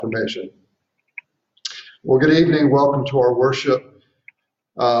Information. Well, good evening. Welcome to our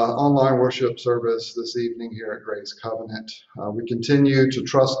online worship service this evening here at Grace Covenant. We continue to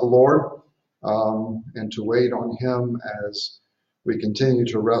trust the Lord and to wait on Him as we continue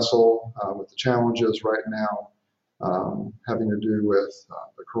to wrestle with the challenges right now having to do with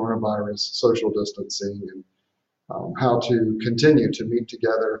the coronavirus, social distancing, and how to continue to meet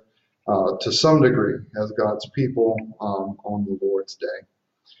together to some degree as God's people on the Lord's Day.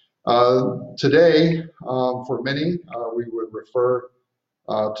 Today, for many, we would refer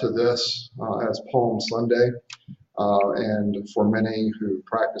to this as Palm Sunday, and for many who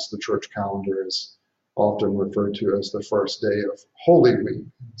practice the church calendar is often referred to as the first day of Holy Week.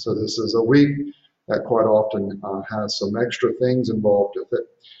 So this is a week that quite often has some extra things involved with it.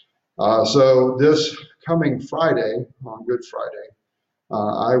 So this coming Friday, on Good Friday,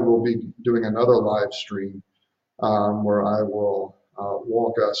 I will be doing another live stream where I will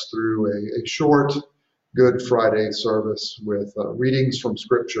walk us through a short Good Friday service with readings from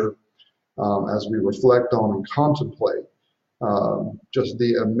Scripture as we reflect on and contemplate just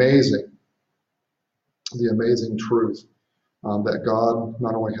the amazing truth that God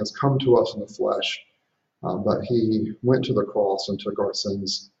not only has come to us in the flesh, but He went to the cross and took our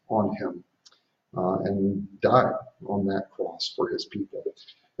sins on Him and died on that cross for His people.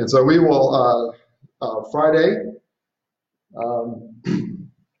 And so we will, Friday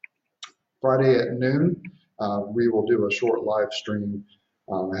at noon, we will do a short live stream,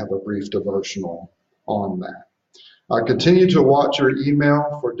 have a brief devotional on that. Continue to watch your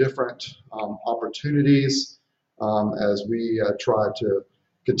email for different opportunities as we try to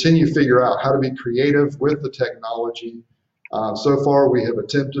continue to figure out how to be creative with the technology. So far, we have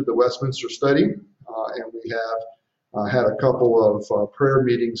attempted the Westminster study, and we have had a couple of prayer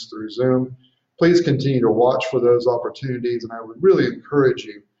meetings through Zoom. Please continue to watch for those opportunities, and I would really encourage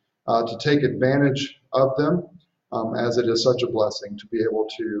you to take advantage of them, as it is such a blessing to be able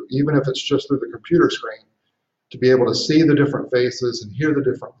to, even if it's just through the computer screen, to be able to see the different faces and hear the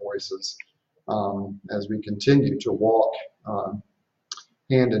different voices as we continue to walk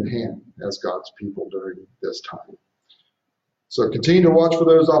hand in hand as God's people during this time. So continue to watch for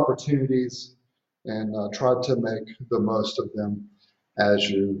those opportunities and try to make the most of them as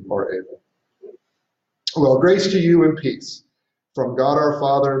you are able. Well, grace to you and peace from God our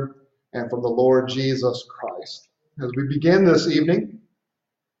Father and from the Lord Jesus Christ. As we begin this evening,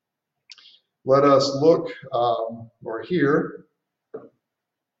 let us look or hear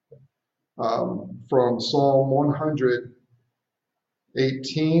from Psalm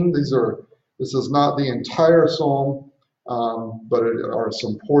 118. This is not the entire psalm, but it are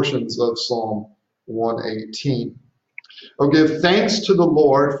some portions of Psalm 118. Oh, give thanks to the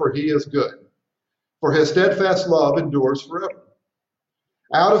Lord, for He is good, for His steadfast love endures forever.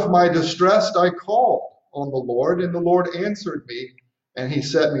 Out of my distress I called on the Lord, and the Lord answered me, and He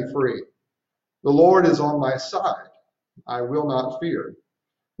set me free. The Lord is on my side. I will not fear.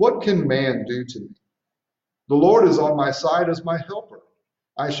 What can man do to me? The Lord is on my side as my helper.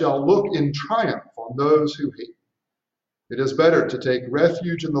 I shall look in triumph on those who hate. It is better to take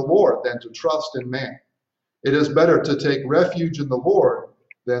refuge in the Lord than to trust in man. It is better to take refuge in the Lord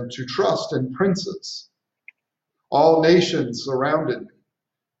than to trust in princes. All nations surrounded me.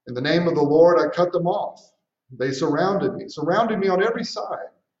 In the name of the Lord, I cut them off. They surrounded me on every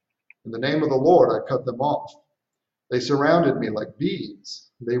side. In the name of the Lord, I cut them off. They surrounded me like bees.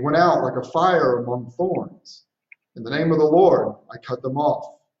 They went out like a fire among thorns. In the name of the Lord, I cut them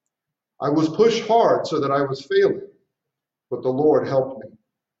off. I was pushed hard so that I was failing, but the Lord helped me.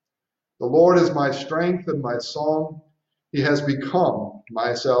 The Lord is my strength and my song. He has become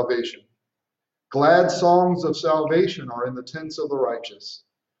my salvation. Glad songs of salvation are in the tents of the righteous.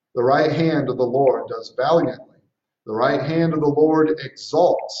 The right hand of the Lord does valiantly. The right hand of the Lord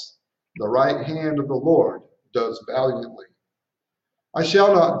exalts. The right hand of the Lord does valiantly. I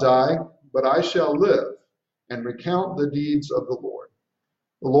shall not die, but I shall live and recount the deeds of the Lord.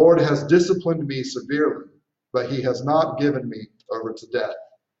 The Lord has disciplined me severely, but He has not given me over to death.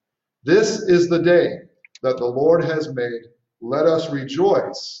 This is the day that the Lord has made. Let us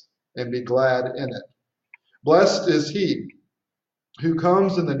rejoice and be glad in it. Blessed is he who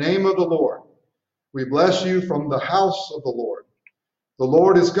comes in the name of the Lord. We bless you from the house of the Lord. The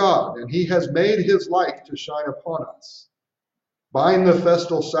Lord is God, and He has made His light to shine upon us. Bind the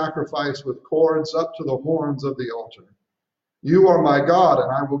festal sacrifice with cords up to the horns of the altar. You are my God,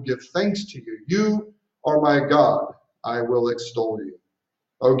 and I will give thanks to you. You are my God, I will extol you.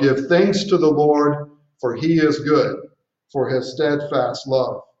 Oh, give thanks to the Lord, for He is good, for His steadfast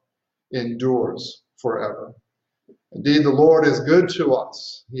love endures forever. Indeed, the Lord is good to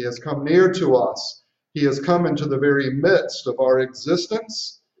us. He has come near to us. He has come into the very midst of our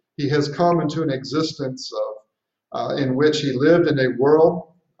existence. He has come into an existence in which he lived in a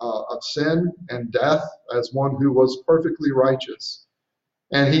world of sin and death as one who was perfectly righteous.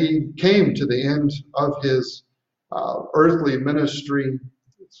 And he came to the end of his earthly ministry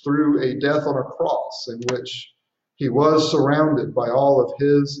through a death on a cross in which he was surrounded by all of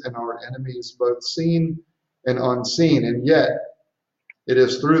his and our enemies, both seen and unseen. And yet, it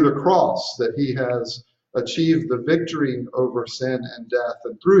is through the cross that he has achieved the victory over sin and death,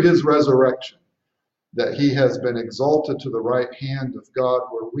 and through his resurrection that he has been exalted to the right hand of God,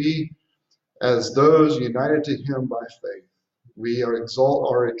 where we, as those united to him by faith, we are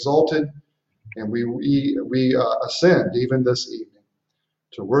exalted, and we ascend even this evening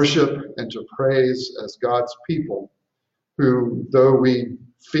to worship and to praise as God's people, who, though we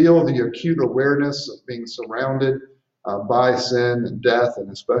feel the acute awareness of being surrounded by sin and death, and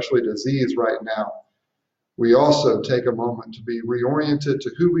especially disease right now, we also take a moment to be reoriented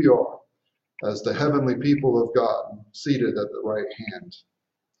to who we are as the heavenly people of God, seated at the right hand.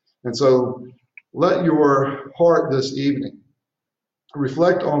 And so let your heart this evening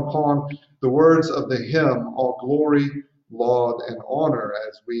reflect upon the words of the hymn, All Glory, Laud, and Honor,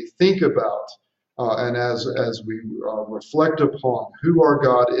 as we think about and as we reflect upon who our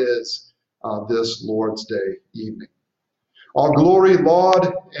God is this Lord's Day evening. All glory,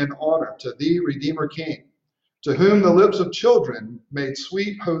 laud, and honor to thee, Redeemer King, to whom the lips of children made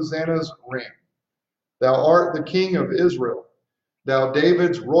sweet hosannas ring. Thou art the King of Israel, thou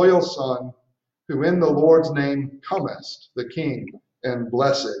David's royal son, who in the Lord's name comest, the King and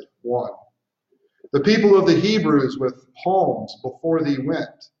blessed one. The people of the Hebrews with palms before thee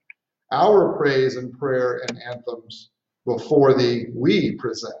went. Our praise and prayer and anthems before thee we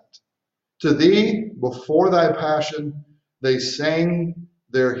present. To thee, before thy passion, they sang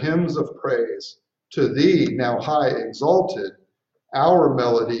their hymns of praise. To thee, now high exalted, our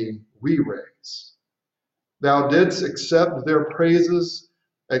melody we raise. Thou didst accept their praises,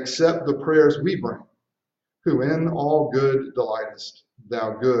 accept the prayers we bring, who in all good delightest,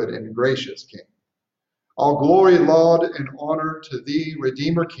 thou good and gracious King. All glory, laud, and honor to thee,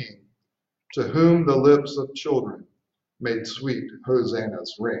 Redeemer King, to whom the lips of children made sweet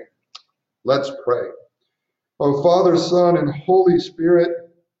hosannas ring. Let's pray. O Father, Son, and Holy Spirit,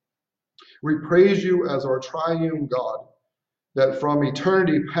 we praise you as our triune God, that from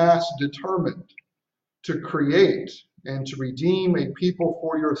eternity past determined to create and to redeem a people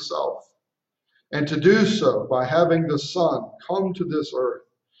for yourself, and to do so by having the Son come to this earth,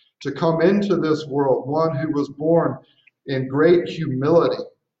 to come into this world, one who was born in great humility,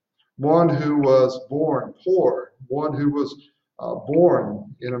 one who was born poor, one who was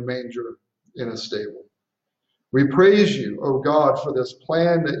born in a manger, in a stable. We praise you, O God, for this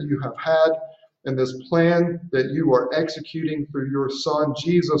plan that you have had and this plan that you are executing through your Son,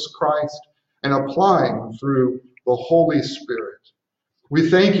 Jesus Christ, and applying through the Holy Spirit. We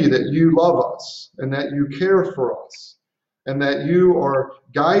thank you that you love us and that you care for us and that you are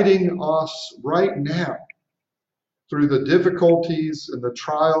guiding us right now through the difficulties and the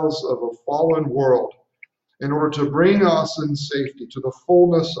trials of a fallen world in order to bring us in safety to the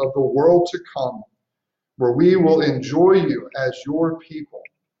fullness of the world to come, where we will enjoy you as your people,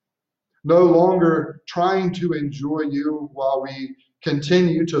 no longer trying to enjoy you while we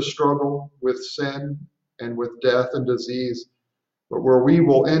continue to struggle with sin and with death and disease, but where we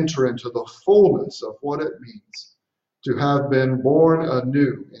will enter into the fullness of what it means to have been born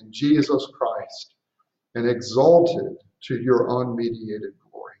anew in Jesus Christ and exalted to your unmediated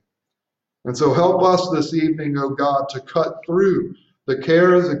glory. And so help us this evening, O God, to cut through the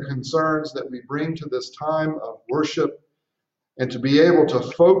cares and concerns that we bring to this time of worship, and to be able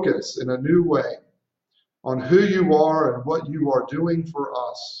to focus in a new way on who you are and what you are doing for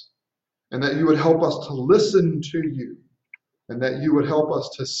us, and that you would help us to listen to you, and that you would help us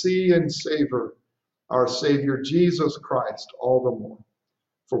to see and savor our Savior Jesus Christ all the more.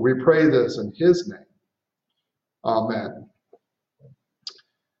 For we pray this in his name. Amen.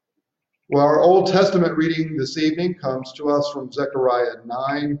 Well, our Old Testament reading this evening comes to us from Zechariah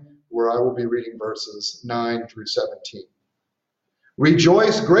 9, where I will be reading verses 9 through 17.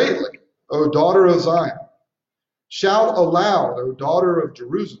 Rejoice greatly, O daughter of Zion. Shout aloud, O daughter of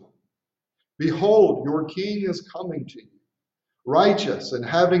Jerusalem. Behold, your king is coming to you. Righteous and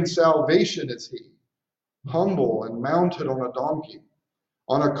having salvation is he, humble and mounted on a donkey,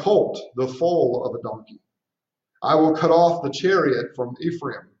 on a colt, the foal of a donkey. I will cut off the chariot from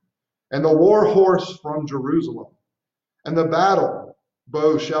Ephraim, and the war horse from Jerusalem, and the battle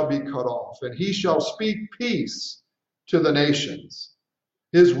bow shall be cut off, and he shall speak peace to the nations.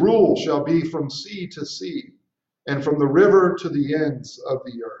 His rule shall be from sea to sea, and from the river to the ends of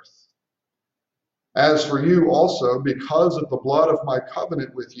the earth. As for you also, because of the blood of my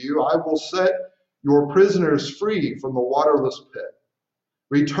covenant with you, I will set your prisoners free from the waterless pit.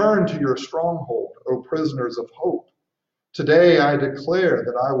 Return to your stronghold, O prisoners of hope. Today I declare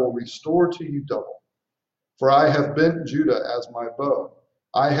that I will restore to you double. For I have bent Judah as my bow.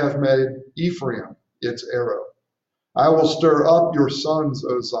 I have made Ephraim its arrow. I will stir up your sons,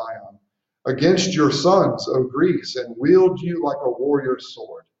 O Zion, against your sons, O Greece, and wield you like a warrior's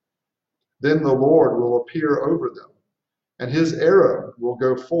sword. Then the Lord will appear over them, and his arrow will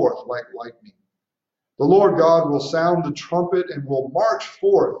go forth like lightning. The Lord God will sound the trumpet and will march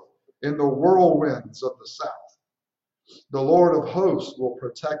forth in the whirlwinds of the south. The Lord of hosts will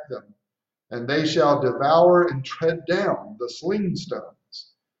protect them, and they shall devour and tread down the sling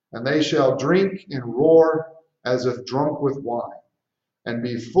stones, and they shall drink and roar as if drunk with wine, and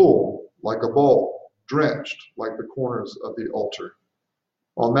be full like a bowl, drenched like the corners of the altar.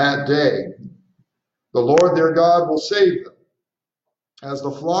 On that day, the Lord their God will save them as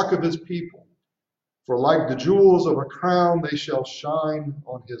the flock of his people, for like the jewels of a crown they shall shine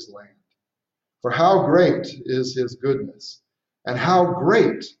on his land. For how great is his goodness, and how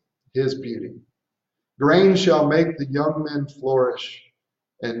great his beauty. Grain shall make the young men flourish,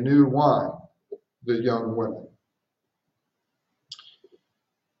 and new wine the young women.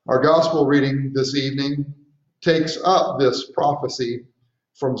 Our gospel reading this evening takes up this prophecy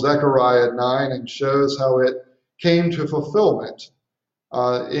from Zechariah 9 and shows how it came to fulfillment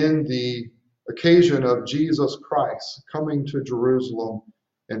in the occasion of Jesus Christ coming to Jerusalem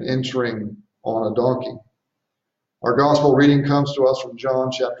and entering on a donkey. Our gospel reading comes to us from John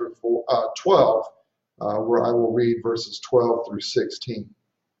chapter 12, where I will read verses 12 through 16.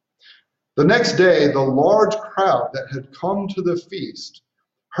 The next day, the large crowd that had come to the feast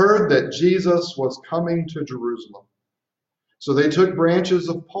heard that Jesus was coming to Jerusalem. So they took branches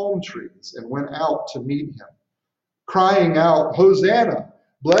of palm trees and went out to meet him, crying out, "Hosanna!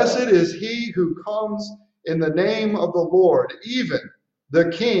 Blessed is he who comes in the name of the Lord, even the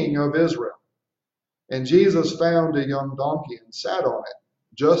King of Israel." And Jesus found a young donkey and sat on it,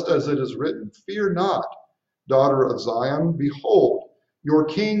 just as it is written, "Fear not, daughter of Zion. Behold, your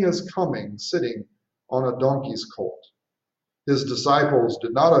king is coming, sitting on a donkey's colt." His disciples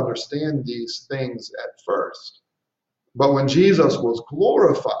did not understand these things at first. But when Jesus was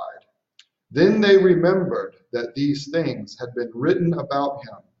glorified, then they remembered that these things had been written about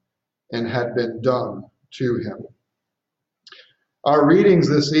him and had been done to him. Our readings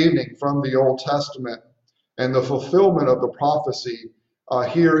this evening from the Old Testament and the fulfillment of the prophecy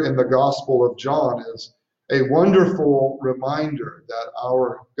here in the Gospel of John is a wonderful reminder that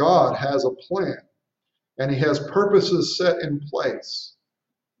our God has a plan and he has purposes set in place.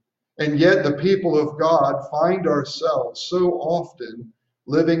 And yet the people of God find ourselves so often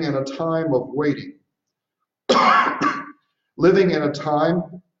living in a time of waiting, living in a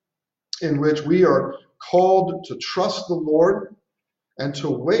time in which we are called to trust the Lord and to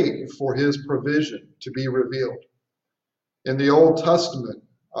wait for his provision to be revealed. In the Old Testament,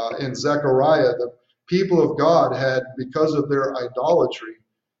 in Zechariah, the people of God had, because of their idolatry,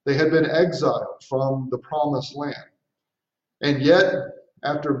 they had been exiled from the promised land. And yet,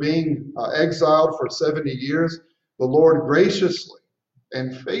 after being exiled for 70 years, the Lord graciously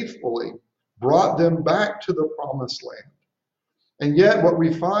and faithfully brought them back to the promised land. And yet what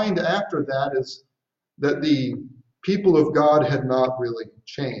we find after that is that the people of God had not really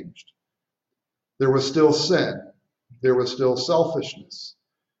changed. There was still sin. There was still selfishness.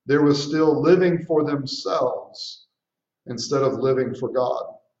 There was still living for themselves instead of living for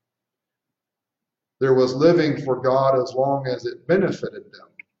God. There was living for God as long as it benefited them,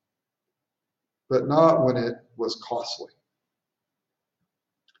 but not when it was costly.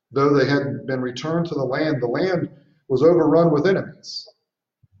 Though they had been returned to the land was overrun with enemies.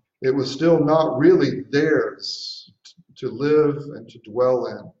 It was still not really theirs to live and to dwell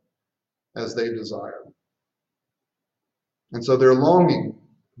in as they desired. And so their longing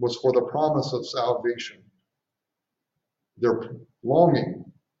was for the promise of salvation. Their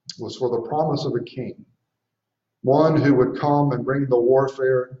longing was for the promise of a king, one who would come and bring the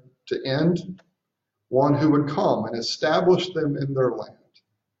warfare to end, one who would come and establish them in their land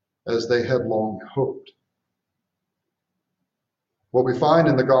as they had long hoped. What we find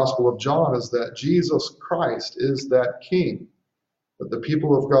in the Gospel of John is that Jesus Christ is that king that the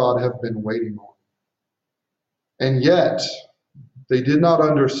people of God have been waiting on. And yet, they did not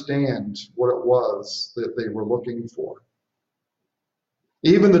understand what it was that they were looking for.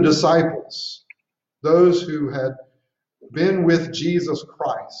 Even the disciples, those who had been with Jesus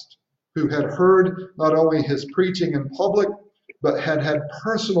Christ, who had heard not only his preaching in public, but had had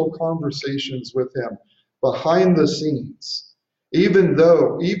personal conversations with him behind the scenes, even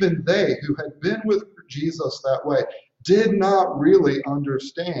they who had been with Jesus that way did not really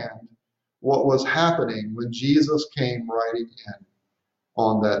understand what was happening when Jesus came riding in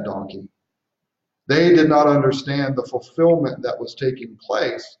on that donkey. They did not understand the fulfillment that was taking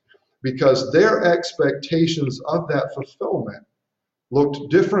place because their expectations of that fulfillment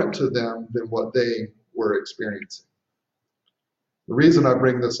looked different to them than what they were experiencing. The reason I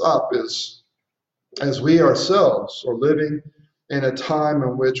bring this up is as we ourselves are living in a time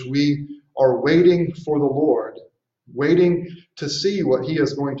in which we are waiting for the Lord, waiting to see what he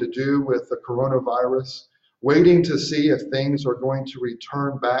is going to do with the coronavirus, waiting to see if things are going to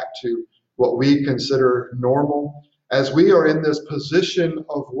return back to what we consider normal. As we are in this position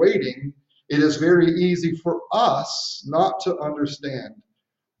of waiting, it is very easy for us not to understand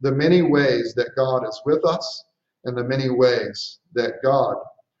the many ways that God is with us and the many ways that God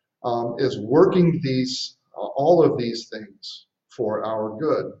is working all of these things for our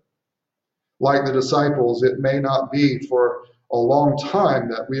good. Like the disciples, it may not be for a long time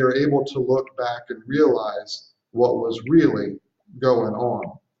that we are able to look back and realize what was really going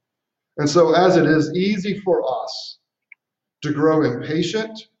on. And so as it is easy for us to grow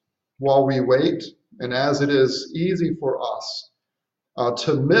impatient while we wait, and as it is easy for us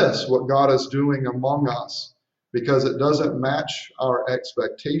to miss what God is doing among us because it doesn't match our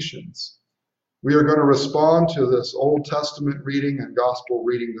expectations, we are going to respond to this Old Testament reading and gospel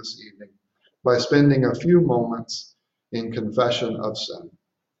reading this evening by spending a few moments in confession of sin.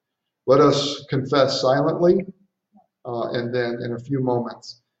 Let us confess silently, and then in a few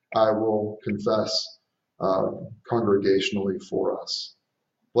moments, I will confess congregationally for us.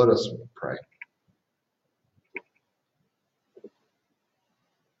 Let us pray.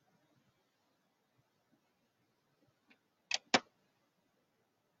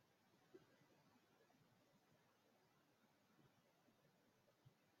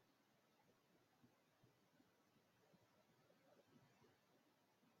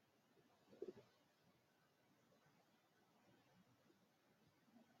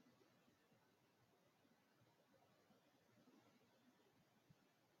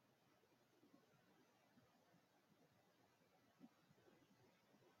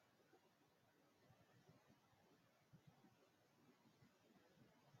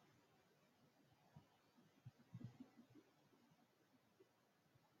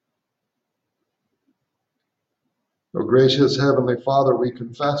 O gracious Heavenly Father, we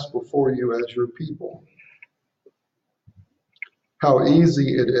confess before you as your people how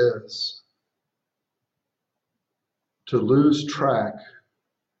easy it is to lose track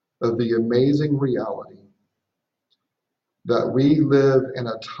of the amazing reality that we live in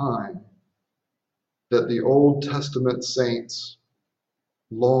a time that the Old Testament saints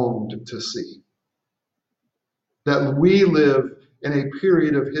longed to see. That we live in a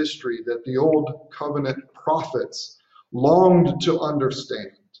period of history that the Old Covenant prophets longed to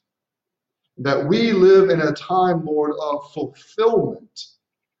understand. That we live in a time, Lord, of fulfillment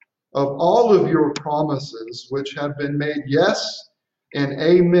of all of your promises, which have been made yes and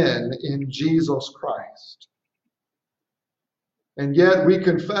amen in Jesus Christ. And yet we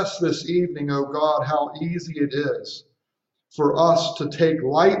confess this evening, O God, how easy it is for us to take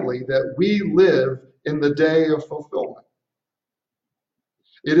lightly that we live in the day of fulfillment.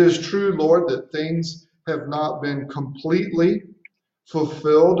 It is true, Lord, that things have not been completely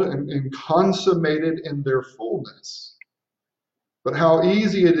fulfilled and consummated in their fullness. But how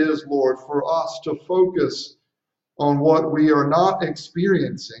easy it is, Lord, for us to focus on what we are not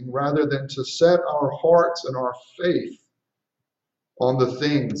experiencing rather than to set our hearts and our faith on the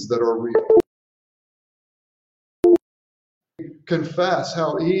things that are real. Confess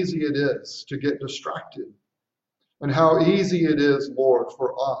how easy it is to get distracted and how easy it is, Lord,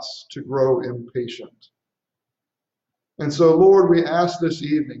 for us to grow impatient. And so, Lord, we ask this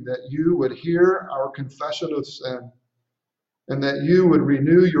evening that you would hear our confession of sin and that you would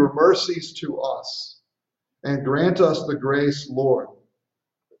renew your mercies to us and grant us the grace, Lord,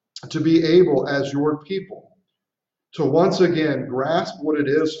 to be able as your people to once again grasp what it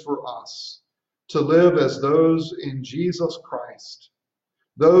is for us to live as those in Jesus Christ,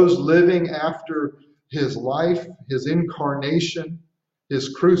 those living after his life, his incarnation,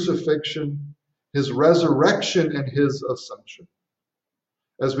 his crucifixion, his resurrection, and his ascension.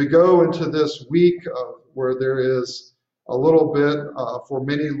 As we go into this week where there is a little bit, for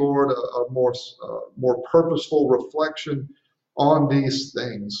many, Lord, a more purposeful reflection on these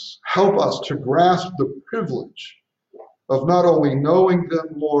things, help us to grasp the privilege of not only knowing them,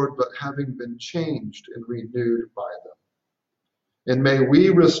 Lord, but having been changed and renewed by them. And may we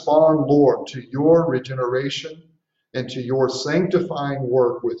respond, Lord, to your regeneration and to your sanctifying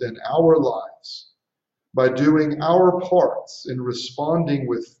work within our lives by doing our parts in responding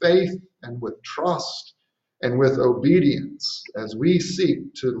with faith and with trust and with obedience as we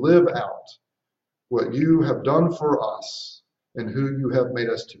seek to live out what you have done for us and who you have made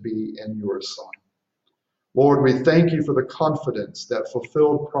us to be in your Son. Lord, we thank you for the confidence that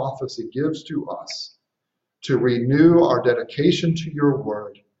fulfilled prophecy gives to us to renew our dedication to your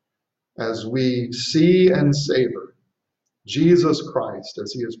word as we see and savor Jesus Christ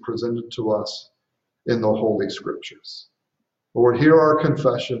as he is presented to us in the Holy Scriptures. Lord, hear our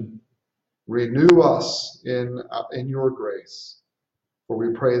confession. Renew us in your grace. For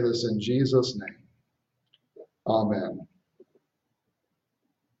we pray this in Jesus' name. Amen.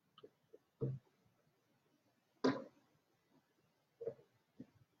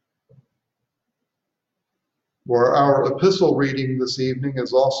 For our epistle reading this evening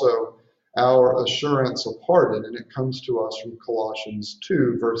is also our assurance of pardon, and it comes to us from Colossians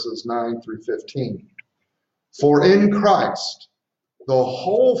 2, verses 9 through 15. For in Christ, the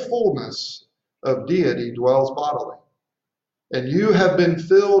whole fullness of deity dwells bodily, and you have been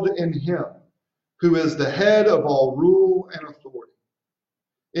filled in him, who is the head of all rule and authority.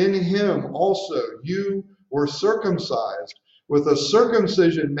 In him also you were circumcised with a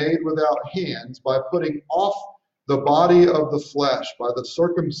circumcision made without hands by putting off the body of the flesh by the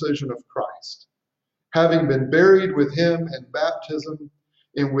circumcision of Christ, having been buried with him in baptism,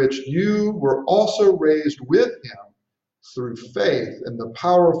 in which you were also raised with him through faith in the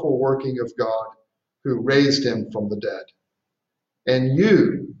powerful working of God who raised him from the dead. And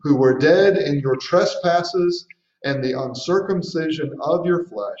you, who were dead in your trespasses and the uncircumcision of your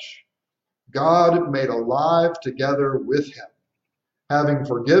flesh, God made alive together with him, having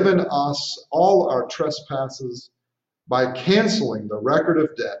forgiven us all our trespasses by canceling the record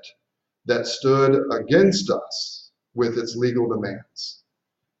of debt that stood against us with its legal demands.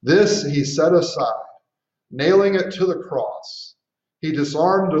 This he set aside, nailing it to the cross. He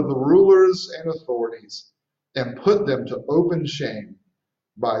disarmed the rulers and authorities and put them to open shame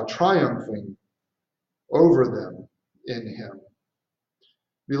by triumphing over them in him.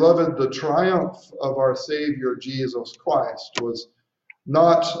 Beloved, the triumph of our Savior Jesus Christ was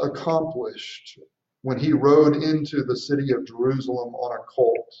not accomplished when he rode into the city of Jerusalem on a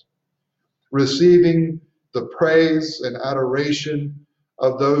colt, receiving the praise and adoration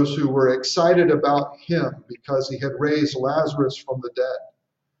of those who were excited about him because he had raised Lazarus from the dead,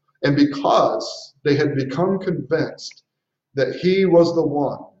 and because they had become convinced that he was the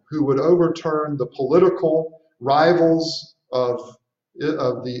one who would overturn the political rivals of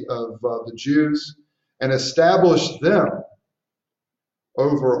the Jews and establish them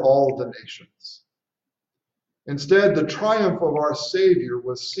over all the nations. Instead, the triumph of our Savior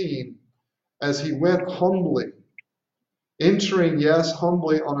was seen as he went humbly, entering, yes,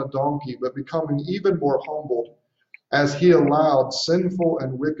 humbly on a donkey, but becoming even more humbled as he allowed sinful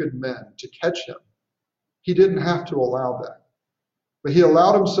and wicked men to catch him. He didn't have to allow that, but he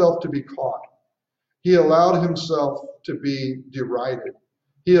allowed himself to be caught. He allowed himself to be derided.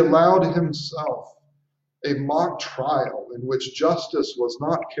 He allowed himself a mock trial in which justice was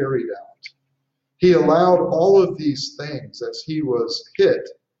not carried out. He allowed all of these things as he was hit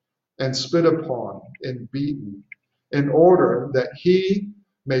and spit upon and beaten in order that he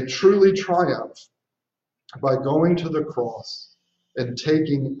may truly triumph by going to the cross and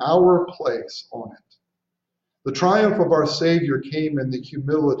taking our place on it. The triumph of our Savior came in the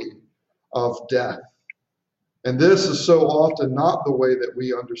humility of death. And this is so often not the way that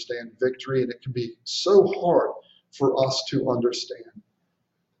we understand victory, and it can be so hard for us to understand.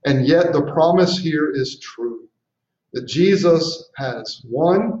 And yet the promise here is true, that Jesus has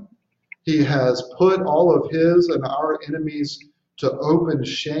won. He has put all of his and our enemies to open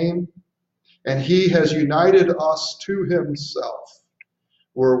shame, and he has united us to himself,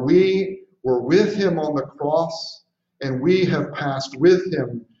 where we were with him on the cross, and we have passed with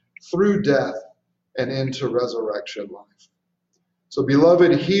him through death and into resurrection life. So,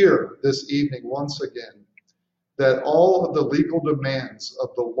 beloved, hear this evening once again that all of the legal demands of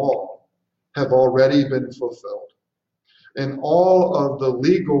the law have already been fulfilled, and all of the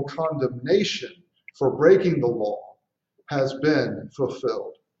legal condemnation for breaking the law has been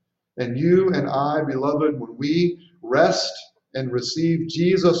fulfilled. And you and I, beloved, when we rest and receive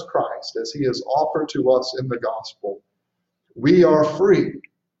Jesus Christ as he is offered to us in the gospel, we are free.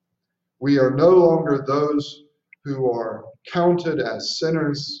 We are no longer those who are counted as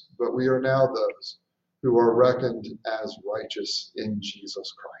sinners, but we are now those who are reckoned as righteous in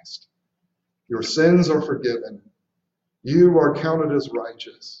Jesus Christ. Your sins are forgiven. You are counted as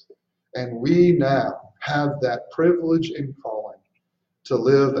righteous. And we now have that privilege and calling to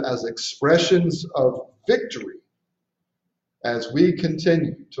live as expressions of victory as we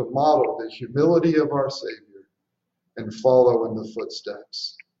continue to model the humility of our Savior and follow in the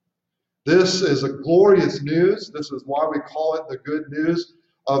footsteps. This is a glorious news. This is why we call it the good news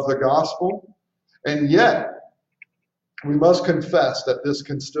of the gospel. And yet, we must confess that this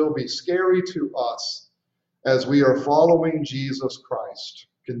can still be scary to us as we are following Jesus Christ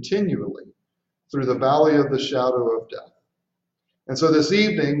continually through the valley of the shadow of death. And so this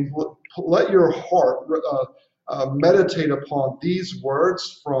evening, let your heart meditate upon these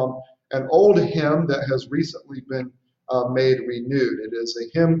words from an old hymn that has recently been made renewed. It is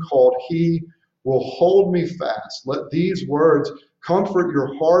a hymn called "He Will Hold Me Fast." Let these words comfort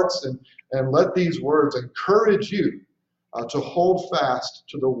your hearts, and let these words encourage you to hold fast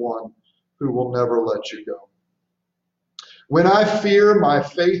to the one who will never let you go. When I fear my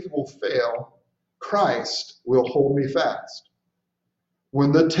faith will fail, Christ will hold me fast.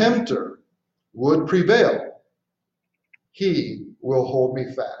 When the tempter would prevail, he will hold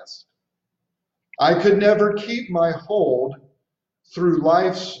me fast. I could never keep my hold through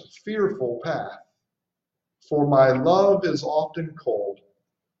life's fearful path, for my love is often cold.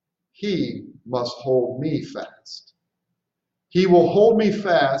 He must hold me fast. He will hold me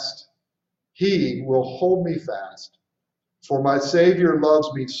fast. He will hold me fast. For my Savior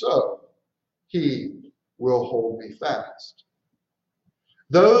loves me so. He will hold me fast.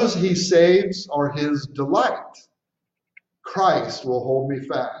 Those he saves are his delight. Christ will hold me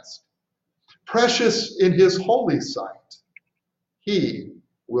fast. Precious in his holy sight, he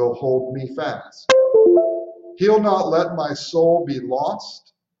will hold me fast. He'll not let my soul be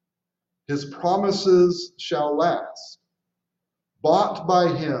lost. His promises shall last. Bought by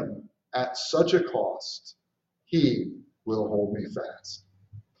him at such a cost, he will hold me fast.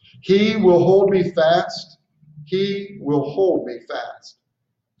 He will hold me fast. He will hold me fast.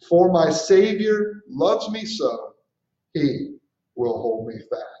 For my Savior loves me so, he will hold me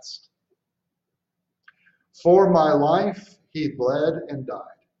fast. For my life he bled and died.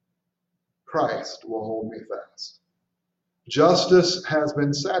 Christ will hold me fast. Justice has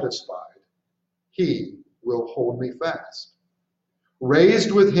been satisfied. He will hold me fast.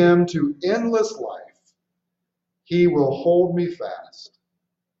 Raised with him to endless life, he will hold me fast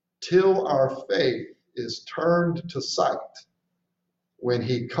till our faith is turned to sight when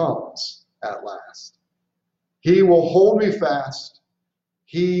he comes at last. He will hold me fast.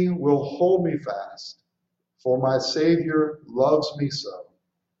 He will hold me fast. For my Savior loves me so.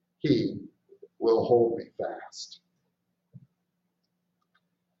 He will hold me fast.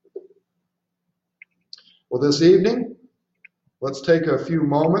 Well, this evening, let's take a few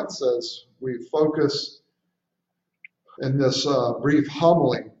moments as we focus in this brief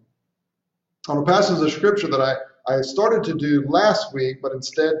homily on a passage of scripture that I started to do last week, but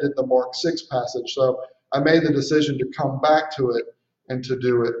instead did the Mark 6 passage. So I made the decision to come back to it and to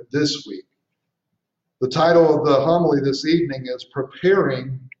do it this week. The title of the homily this evening is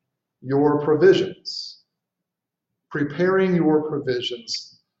Preparing Your Provisions. Preparing Your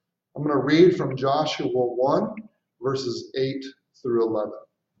Provisions. I'm going to read from Joshua 1, verses 8 through 11.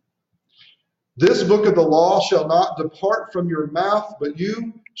 This book of the law shall not depart from your mouth, but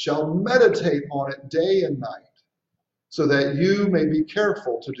you shall meditate on it day and night, so that you may be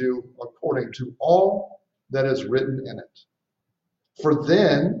careful to do according to all that is written in it. For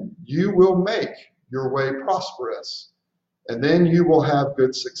then you will make your way prosperous, and then you will have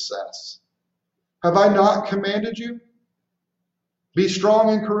good success. Have I not commanded you? Be strong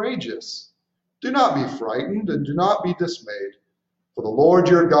and courageous. Do not be frightened and do not be dismayed, for the Lord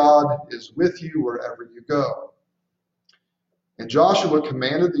your God is with you wherever you go. And Joshua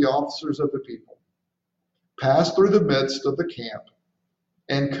commanded the officers of the people, pass through the midst of the camp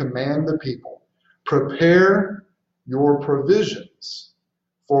and command the people, prepare your provisions,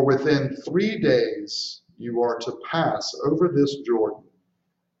 for within 3 days you are to pass over this Jordan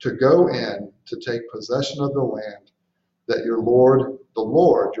to go in to take possession of the land that your Lord, the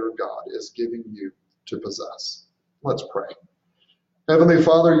Lord your God, is giving you to possess. Let's pray. Heavenly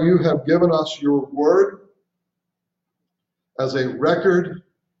Father, you have given us your word as a record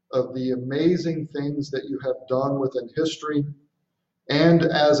of the amazing things that you have done within history and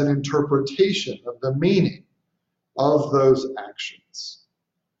as an interpretation of the meaning of those actions.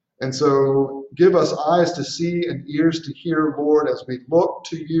 And so give us eyes to see and ears to hear, Lord, as we look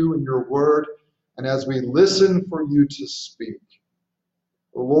to you in your word and as we listen for you to speak.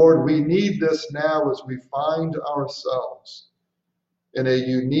 Lord, we need this now as we find ourselves in a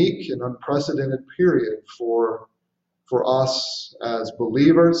unique and unprecedented period for us as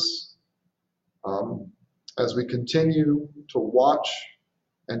believers, as we continue to watch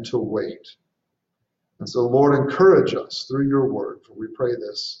and to wait. And so, Lord, encourage us through your word, for we pray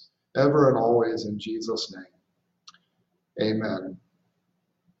this ever and always in Jesus' name. Amen.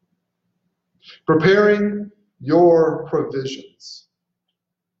 Preparing your provisions.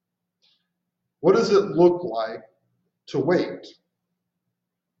 What does it look like to wait?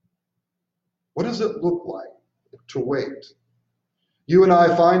 What does it look like to wait? You and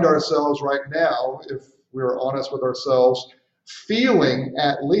I find ourselves right now, if we're honest with ourselves, feeling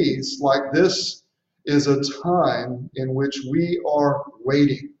at least like this is a time in which we are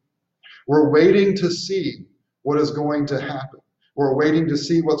waiting. We're waiting to see what is going to happen. We're waiting to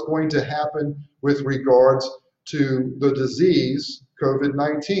see what's going to happen with regards to the disease,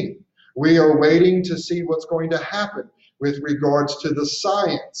 COVID-19. We are waiting to see what's going to happen with regards to the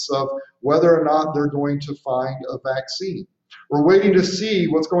science of whether or not they're going to find a vaccine. We're waiting to see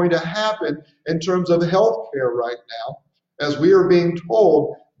what's going to happen in terms of healthcare right now, as we are being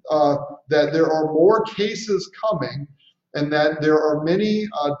told that there are more cases coming and that there are many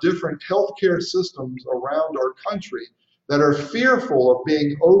different healthcare systems around our country that are fearful of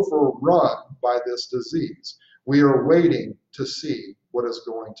being overrun by this disease. We are waiting to see what is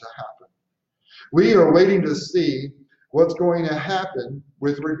going to happen. We are waiting to see what's going to happen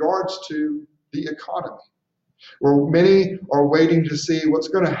with regards to the economy. Where many are waiting to see what's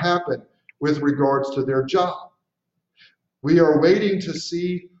going to happen with regards to their job. We are waiting to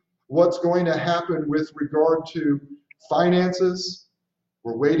see what's going to happen with regard to finances.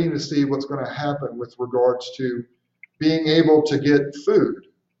 We're waiting to see what's going to happen with regards to being able to get food,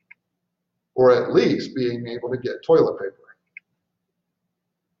 or at least being able to get toilet paper.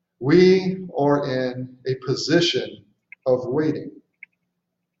 We are in a position of waiting.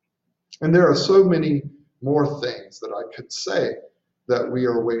 And there are so many more things that I could say that we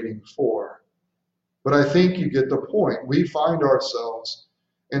are waiting for. But I think you get the point. We find ourselves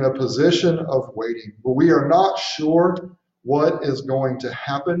in a position of waiting where we are not sure what is going to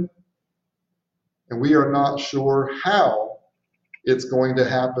happen, and we are not sure how it's going to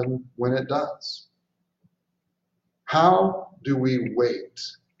happen when it does. How do we wait?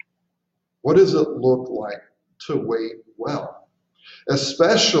 What does it look like to wait well?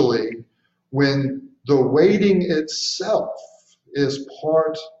 Especially when the waiting itself is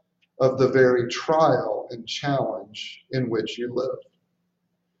part of the very trial and challenge in which you live.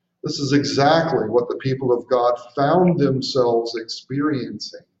 This is exactly what the people of God found themselves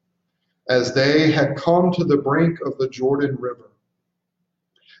experiencing as they had come to the brink of the Jordan River.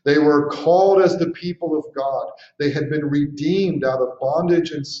 They were called as the people of God. They had been redeemed out of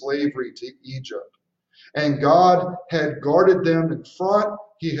bondage and slavery to Egypt. And God had guarded them in front.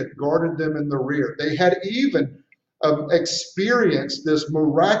 He had guarded them in the rear. They had even experienced this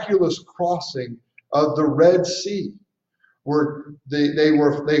miraculous crossing of the Red Sea, where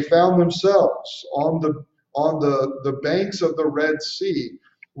they found themselves on the banks of the Red Sea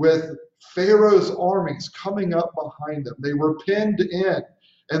with Pharaoh's armies coming up behind them. They were pinned in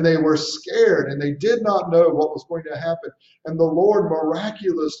and they were scared and they did not know what was going to happen. And the Lord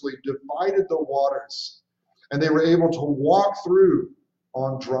miraculously divided the waters and they were able to walk through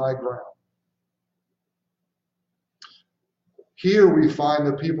on dry ground. Here we find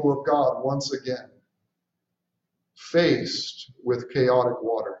the people of God once again faced with chaotic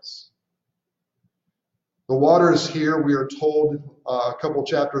waters. The waters here, we are told a couple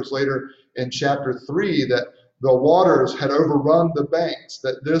chapters later in chapter 3 that the waters had overrun the banks,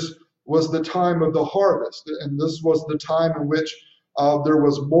 that this was the time of the harvest, and this was the time in which there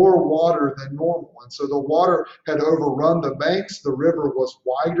was more water than normal. And so the water had overrun the banks. The river was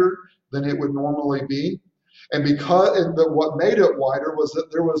wider than it would normally be. And what made it wider was that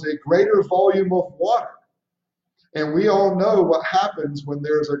there was a greater volume of water. And we all know what happens when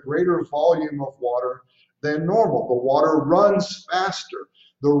there's a greater volume of water than normal. The water runs faster.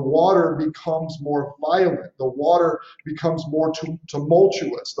 The water becomes more violent. The water becomes more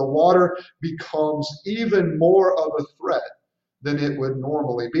tumultuous. The water becomes even more of a threat than it would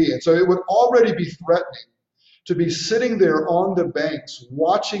normally be. And so it would already be threatening to be sitting there on the banks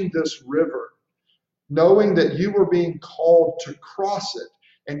watching this river, knowing that you were being called to cross it,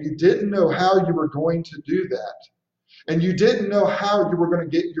 and you didn't know how you were going to do that. And you didn't know how you were going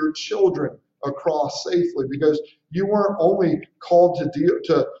to get your children across safely, because you weren't only called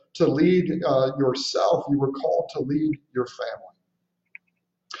to lead yourself, you were called to lead your family.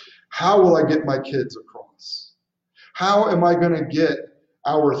 How will I get my kids across? How am I going to get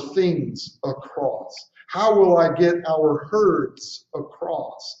our things across? How will I get our herds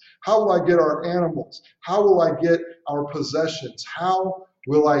across? How will I get our animals? How will I get our possessions? How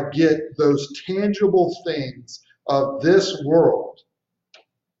will I get those tangible things of this world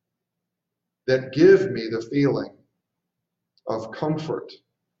that give me the feeling of comfort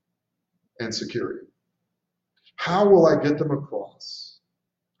and security? How will I get them across?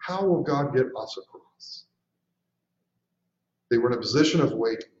 How will God get us across? They were in a position of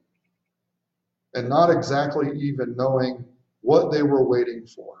waiting and not exactly even knowing what they were waiting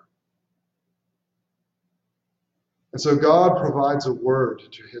for. And so God provides a word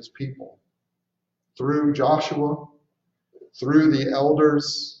to his people through Joshua, through the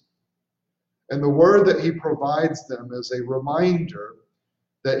elders. And the word that he provides them is a reminder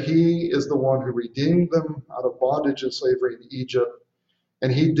that he is the one who redeemed them out of bondage and slavery in Egypt.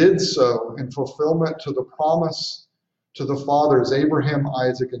 And he did so in fulfillment to the promise to the fathers, Abraham,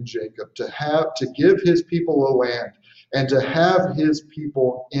 Isaac, and Jacob, to give his people a land and to have his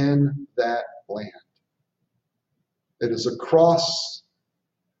people in that land. It is across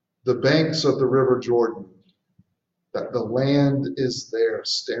the banks of the River Jordan that the land is there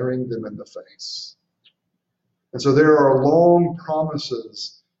staring them in the face. And so there are long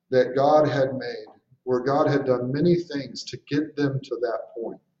promises that God had made, where God had done many things to get them to that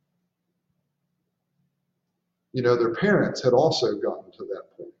point. You know, their parents had also gotten to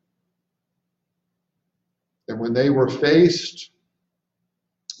that point. And when they were faced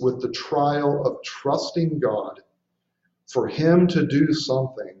with the trial of trusting God for him to do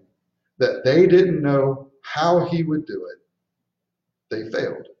something that they didn't know how he would do it, they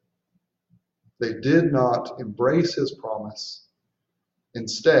failed. They did not embrace his promise.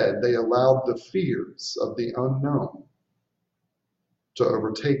 Instead, they allowed the fears of the unknown to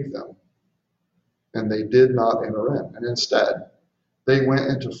overtake them, and they did not enter in. And instead, they went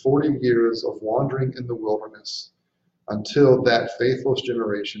into 40 years of wandering in the wilderness until that faithless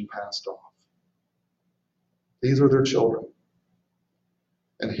generation passed off. These are their children.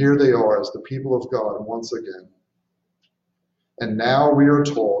 And here they are as the people of God once again. And now we are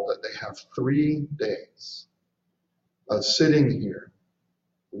told that they have 3 days of sitting here,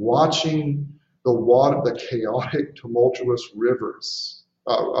 watching the chaotic, tumultuous waters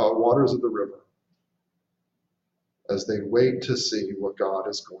of the river, as they wait to see what God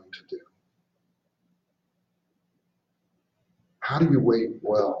is going to do. How do you wait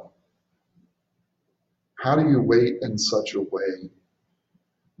well? How do you wait in such a way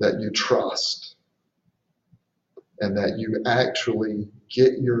that you trust and that you actually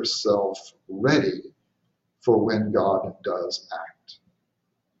get yourself ready for when God does act?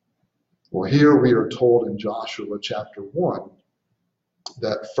 Well, here we are told in Joshua chapter 1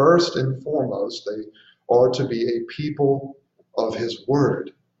 that first and foremost they are to be a people of his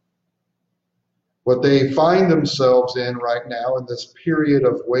word. What they find themselves in right now in this period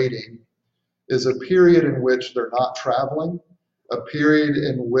of waiting is a period in which they're not traveling, a period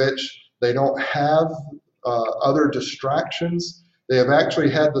in which they don't have other distractions. They have actually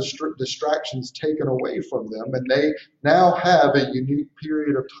had the distractions taken away from them, and they now have a unique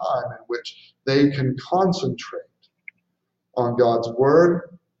period of time in which they can concentrate on God's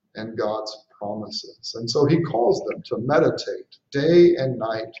word and God's promises. And so he calls them to meditate day and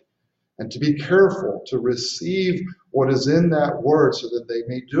night and to be careful to receive what is in that word so that they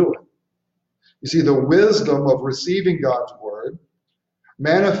may do it. You see, the wisdom of receiving God's word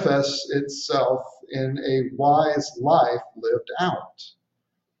manifests itself in a wise life lived out.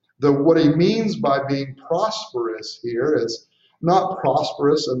 What he means by being prosperous here is not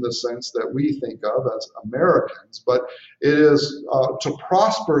prosperous in the sense that we think of as Americans, but it is to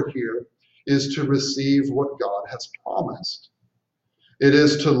prosper here is to receive what God has promised. It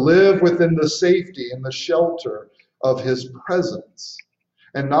is to live within the safety and the shelter of his presence,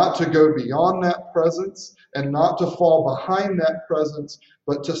 and not to go beyond that presence and not to fall behind that presence,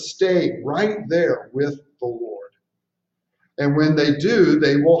 but to stay right there with the Lord. And when they do,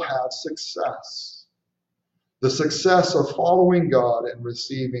 they will have success. The success of following God and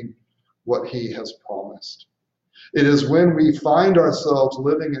receiving what he has promised. It is when we find ourselves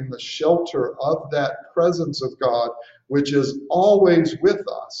living in the shelter of that presence of God, which is always with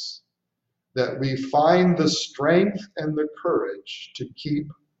us, that we find the strength and the courage to keep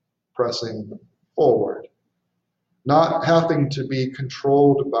pressing forward. Not having to be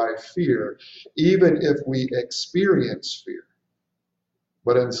controlled by fear, even if we experience fear,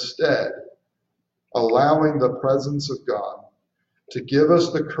 but instead allowing the presence of God to give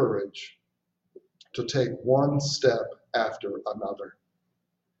us the courage to take one step after another.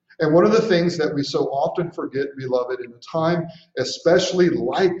 And one of the things that we so often forget, beloved, in a time especially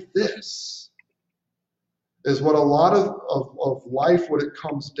like this, is what a lot of life, what it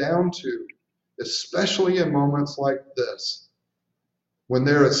comes down to, especially in moments like this, when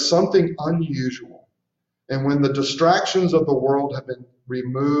there is something unusual, and when the distractions of the world have been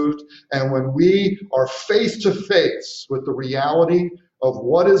removed, and when we are face to face with the reality of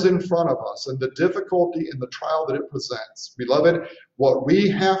what is in front of us and the difficulty and the trial that it presents. Beloved, what we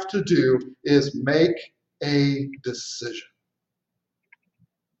have to do is make a decision.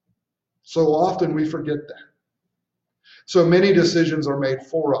 So often we forget that. So many decisions are made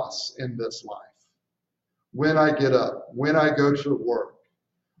for us in this life. When I get up, when I go to work,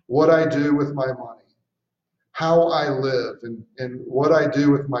 what I do with my money, how I live, and what I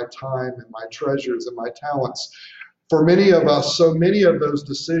do with my time and my treasures and my talents. For many of us, so many of those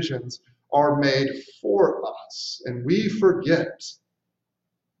decisions are made for us. And we forget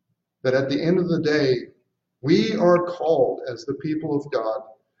that at the end of the day, we are called as the people of God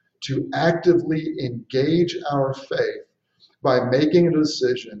to actively engage our faith by making a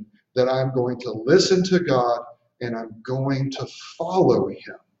decision that I'm going to listen to God and I'm going to follow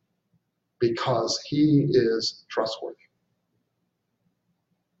him because he is trustworthy.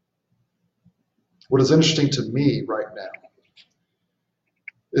 What is interesting to me right now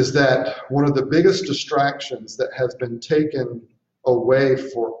is that one of the biggest distractions that has been taken away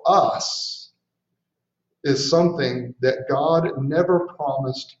for us is something that God never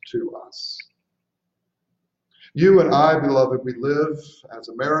promised to us. You and I, beloved, we live as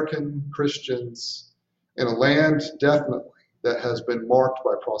American Christians in a land definitely that has been marked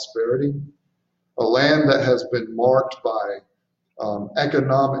by prosperity, a land that has been marked by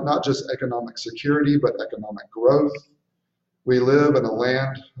economic, not just economic security, but economic growth. We live in a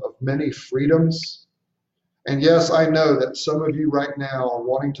land of many freedoms. And yes, I know that some of you right now are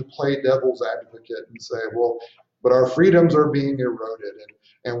wanting to play devil's advocate and say, well, but our freedoms are being eroded.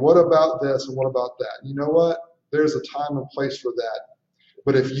 And what about this and what about that? You know what? There's a time and place for that.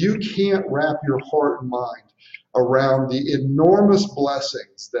 But if you can't wrap your heart and mind around the enormous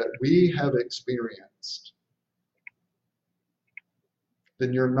blessings that we have experienced,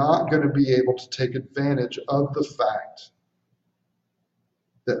 then you're not going to be able to take advantage of the fact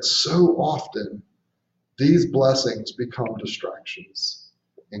that so often these blessings become distractions,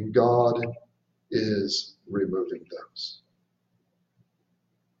 and God is removing those.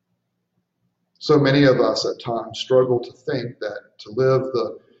 So many of us at times struggle to think that to live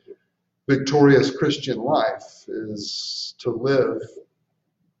the victorious Christian life is to live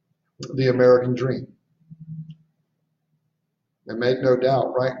the American dream. And make no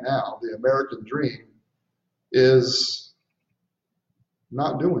doubt, right now, the American dream is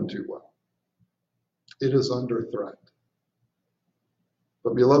not doing too well. It is under threat.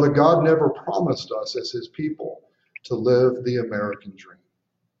 But beloved, God never promised us as his people to live the American dream.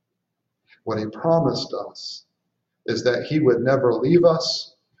 What he promised us is that he would never leave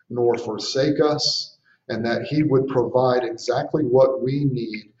us nor forsake us, and that he would provide exactly what we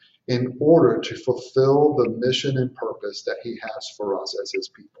need in order to fulfill the mission and purpose that he has for us as his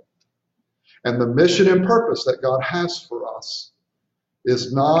people. And the mission and purpose that God has for us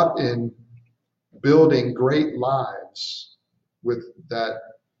is not in building great lives with that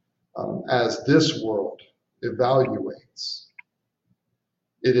as this world evaluates.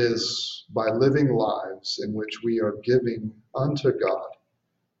 It is by living lives in which we are giving unto God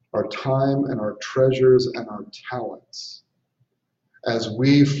our time and our treasures and our talents as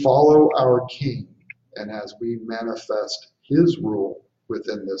we follow our King and as we manifest his rule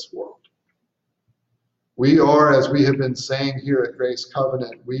within this world. We are, as we have been saying here at Grace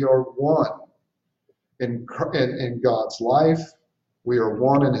Covenant, we are one in God's life, we are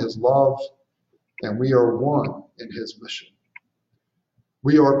one in his love, and we are one in his mission.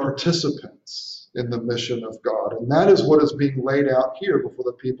 We are participants in the mission of God, and that is what is being laid out here before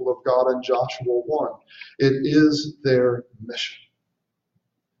the people of God in Joshua 1. It is their mission.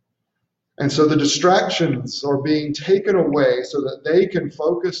 And so the distractions are being taken away so that they can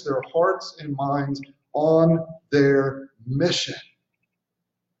focus their hearts and minds on their mission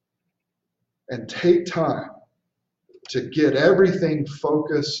and take time to get everything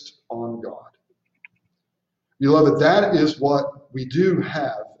focused on God. Beloved, that is what we do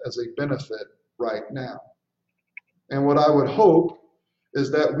have as a benefit right now. And what I would hope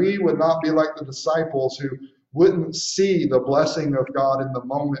is that we would not be like the disciples who wouldn't see the blessing of God in the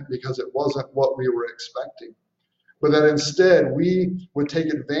moment because it wasn't what we were expecting. But that instead we would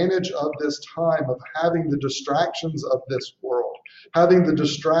take advantage of this time of having the distractions of this world having the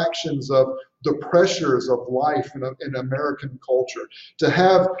distractions of the pressures of life in American culture, to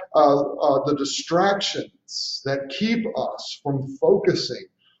have the distractions that keep us from focusing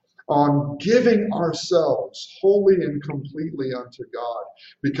on giving ourselves wholly and completely unto God,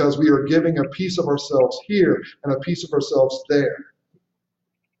 because we are giving a piece of ourselves here and a piece of ourselves there.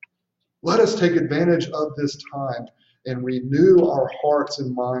 Let us take advantage of this time and renew our hearts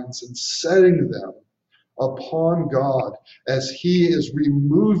and minds and setting them upon God as He is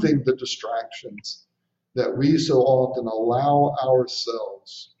removing the distractions that we so often allow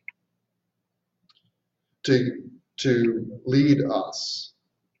ourselves to lead us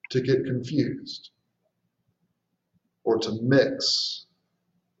to get confused or to mix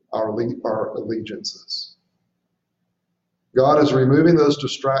our allegiances. God is removing those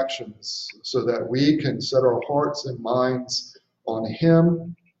distractions so that we can set our hearts and minds on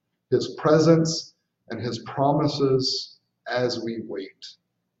Him, His presence, and His promises as we wait.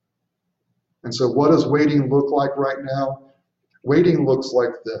 And so what does waiting look like right now? Waiting looks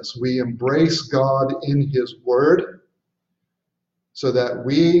like this. We embrace God in His Word so that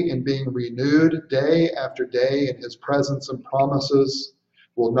we, in being renewed day after day in His presence and promises,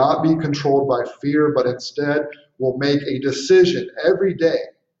 will not be controlled by fear, but instead will make a decision every day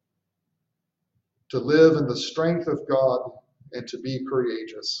to live in the strength of God and to be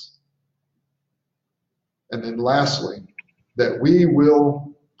courageous. And then lastly, that we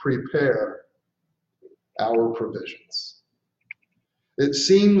will prepare our provisions. It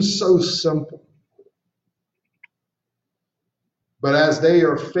seems so simple, but as they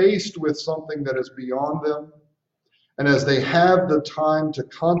are faced with something that is beyond them, and as they have the time to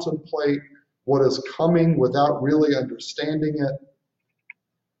contemplate what is coming without really understanding it,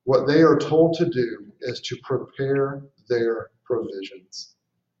 what they are told to do is to prepare their provisions.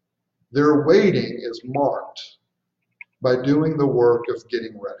 Their waiting is marked by doing the work of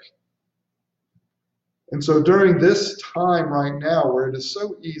getting ready. And so during this time right now, where it is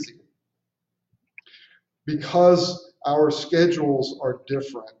so easy, because our schedules are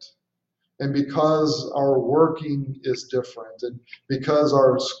different, and because our working is different, and because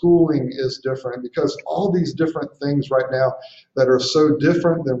our schooling is different, because all these different things right now that are so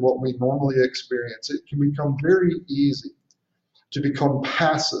different than what we normally experience, it can become very easy to become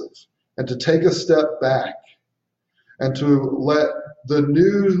passive and to take a step back and to let the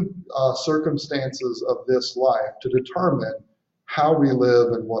new circumstances of this life to determine how we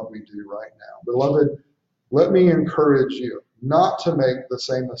live and what we do right now. Beloved, let me encourage you not to make the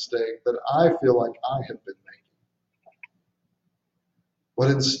same mistake that I feel like I have been making,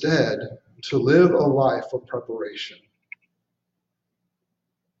 but instead to live a life of preparation.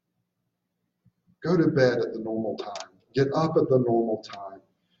 Go to bed at the normal time. Get up at the normal time.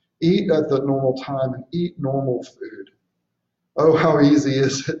 Eat at the normal time and eat normal food. Oh, how easy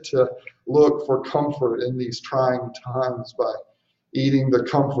is it to look for comfort in these trying times by eating the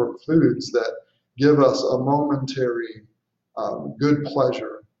comfort foods that give us a momentary good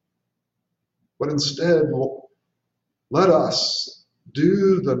pleasure. But instead, let us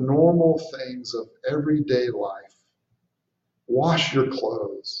do the normal things of everyday life. Wash your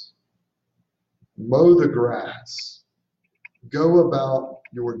clothes, mow the grass, go about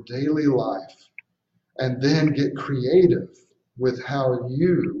your daily life, and then get creative with how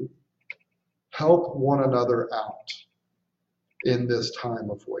you help one another out in this time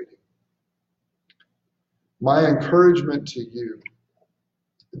of waiting. My encouragement to you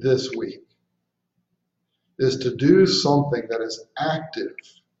this week is to do something that is active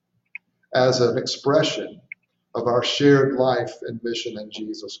as an expression of our shared life and mission in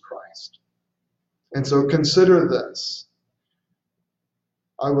Jesus Christ. And so consider this.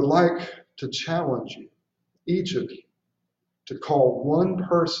 I would like to challenge you, each of you, to call one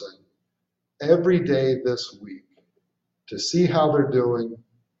person every day this week to see how they're doing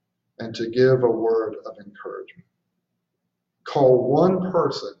and to give a word of encouragement. Call one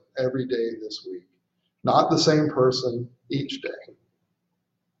person every day this week, not the same person each day.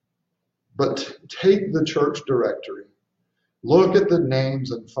 But take the church directory, look at the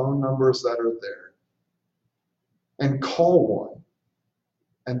names and phone numbers that are there, and call one,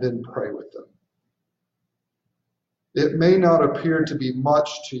 and then pray with them. It may not appear to be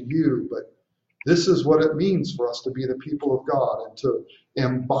much to you, but this is what it means for us to be the people of God and to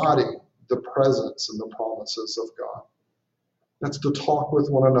embody the presence and the promises of God. That's to talk with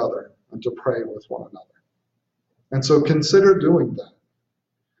one another and to pray with one another. And so consider doing that.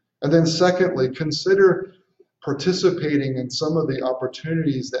 And then secondly, consider participating in some of the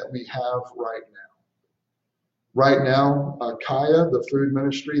opportunities that we have right now. Right now, Kaya, the food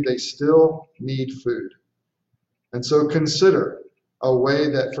ministry, they still need food. And so consider a way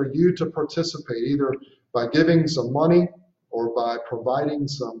that for you to participate, either by giving some money or by providing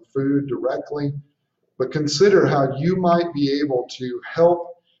some food directly. But consider how you might be able to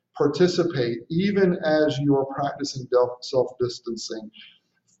help participate even as you are practicing self-distancing.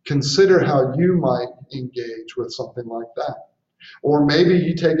 Consider how you might engage with something like that. Or maybe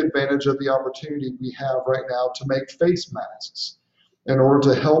you take advantage of the opportunity we have right now to make face masks in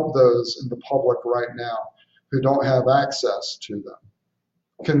order to help those in the public right now who don't have access to them.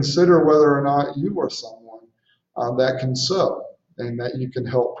 Consider whether or not you are someone that can sew and that you can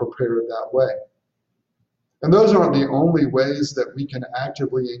help prepare that way. And those aren't the only ways that we can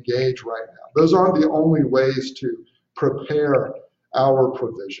actively engage right now. Those aren't the only ways to prepare our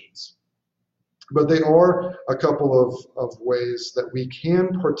provisions. But they are a couple of ways that we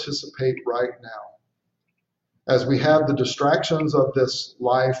can participate right now as we have the distractions of this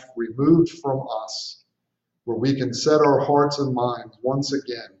life removed from us, where we can set our hearts and minds once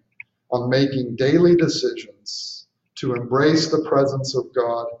again on making daily decisions to embrace the presence of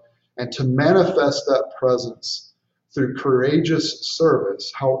God and to manifest that presence through courageous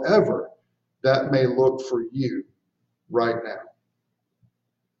service, however that may look for you right now.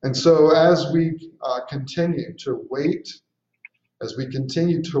 And so as we continue to wait, as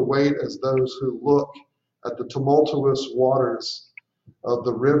those who look at the tumultuous waters of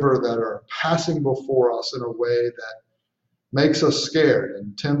the river that are passing before us in a way that makes us scared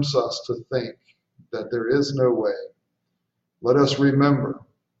and tempts us to think that there is no way, let us remember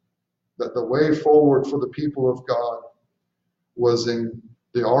that the way forward for the people of God was in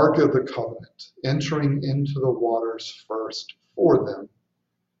the Ark of the Covenant, entering into the waters first for them.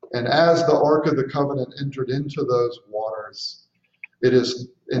 And as the Ark of the Covenant entered into those waters, it is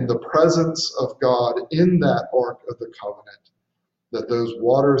in the presence of God in that Ark of the Covenant that those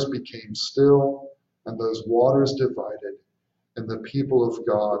waters became still and those waters divided, and the people of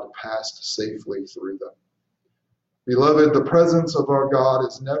God passed safely through them. Beloved, the presence of our God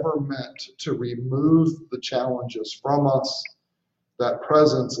is never meant to remove the challenges from us. That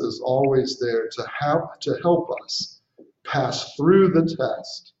presence is always there to help us pass through the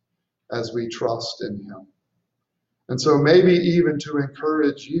test as we trust in Him. And so maybe even to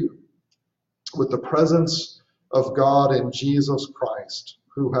encourage you with the presence of God in Jesus Christ,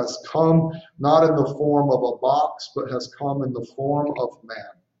 who has come not in the form of a box, but has come in the form of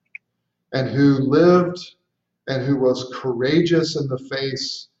man, and who lived and who was courageous in the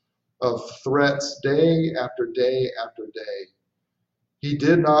face of threats day after day after day. He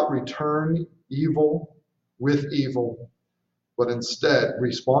did not return evil with evil, but instead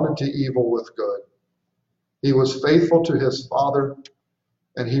responded to evil with good. He was faithful to his Father,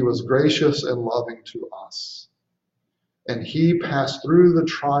 and he was gracious and loving to us. And he passed through the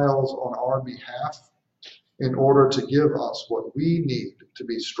trials on our behalf in order to give us what we need to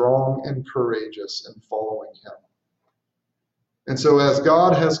be strong and courageous in following him. And so as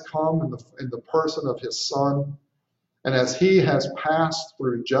God has come in the person of his Son, and as he has passed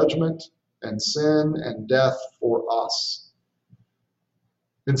through judgment and sin and death for us,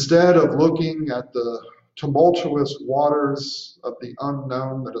 instead of looking at the tumultuous waters of the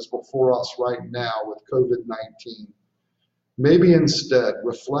unknown that is before us right now with COVID-19, maybe instead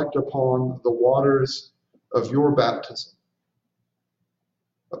reflect upon the waters of your baptism.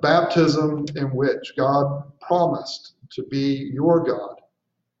 A baptism in which God promised to be your God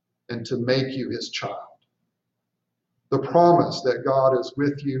and to make you his child. The promise that God is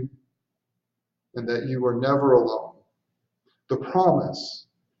with you and that you are never alone. The promise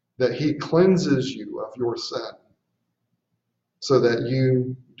that he cleanses you of your sin so that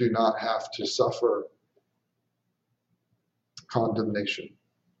you do not have to suffer condemnation.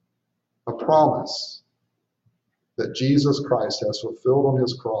 A promise that Jesus Christ has fulfilled on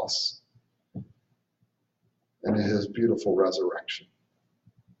his cross and in his beautiful resurrection.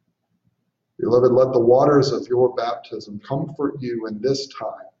 Beloved, let the waters of your baptism comfort you in this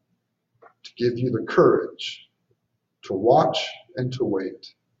time to give you the courage to watch and to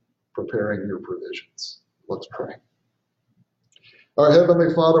wait, preparing your provisions. Let's pray. Our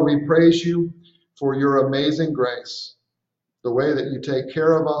Heavenly Father, we praise you for your amazing grace, the way that you take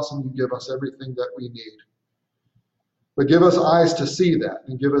care of us and you give us everything that we need. But give us eyes to see that,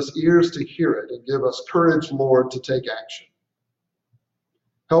 and give us ears to hear it, and give us courage, Lord, to take action.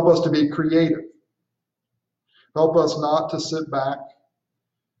 Help us to be creative. Help us not to sit back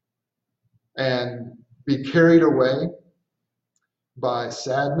and be carried away by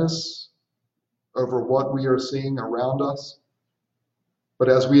sadness over what we are seeing around us. But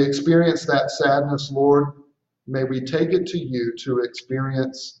as we experience that sadness, Lord, may we take it to you to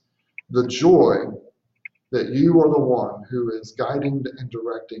experience the joy that you are the one who is guiding and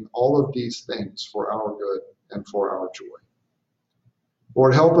directing all of these things for our good and for our joy.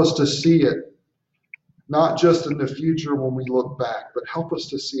 Lord, help us to see it, not just in the future when we look back, but help us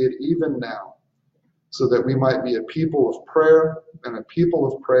to see it even now, so that we might be a people of prayer and a people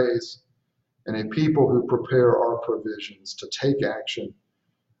of praise and a people who prepare our provisions to take action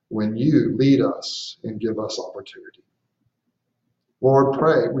when you lead us and give us opportunity. Lord,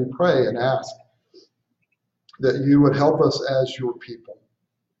 we pray and ask that you would help us as your people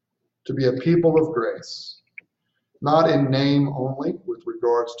to be a people of grace, not in name only with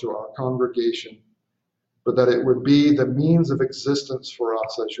regards to our congregation, but that it would be the means of existence for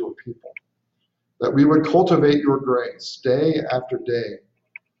us as your people, that we would cultivate your grace day after day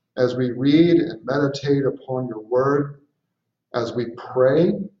as we read and meditate upon your word, as we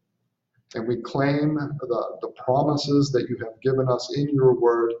pray and we claim the promises that you have given us in your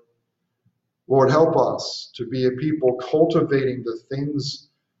word. Lord, help us to be a people cultivating the things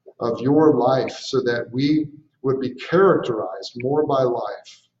of your life so that we would be characterized more by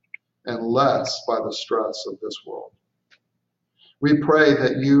life and less by the stress of this world. We pray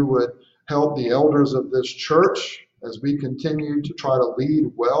that you would help the elders of this church as we continue to try to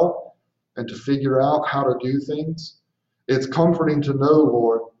lead well and to figure out how to do things. It's comforting to know,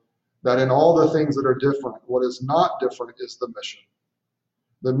 Lord, that in all the things that are different, what is not different is the mission.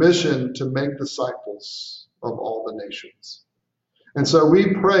 The mission to make disciples of all the nations. And so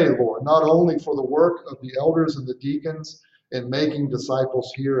we pray, Lord, not only for the work of the elders and the deacons in making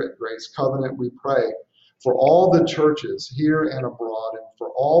disciples here at Grace Covenant, we pray for all the churches here and abroad and for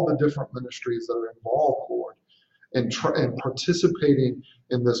all the different ministries that are involved, Lord, in participating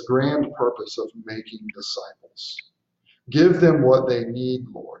in this grand purpose of making disciples. Give them what they need,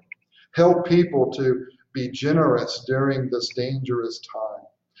 Lord. Help people to be generous during this dangerous time.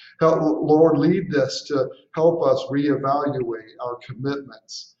 Lord, lead this to help us reevaluate our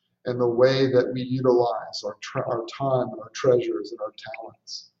commitments and the way that we utilize our time and our treasures and our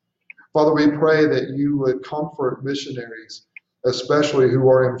talents. Father, we pray that you would comfort missionaries, especially who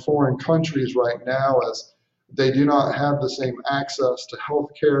are in foreign countries right now, as they do not have the same access to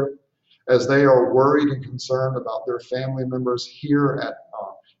health care, as they are worried and concerned about their family members here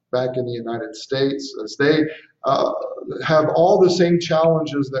back in the United States, as they have all the same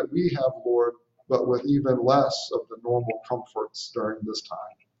challenges that we have, Lord, but with even less of the normal comforts during this time.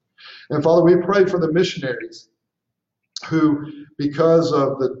 And Father, we pray for the missionaries who, because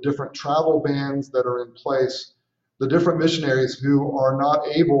of the different travel bans that are in place, the different missionaries who are not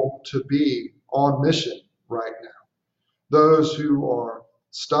able to be on mission right now, those who are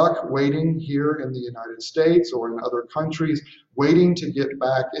stuck waiting here in the United States or in other countries, waiting to get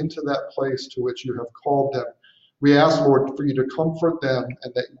back into that place to which you have called them. We ask, Lord, for you to comfort them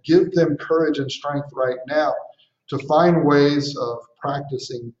and that give them courage and strength right now to find ways of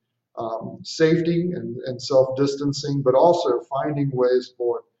practicing safety and self-distancing, but also finding ways,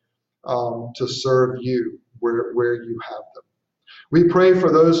 Lord, to serve you where you have them. We pray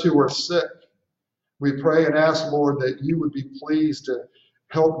for those who are sick. We pray and ask, Lord, that you would be pleased to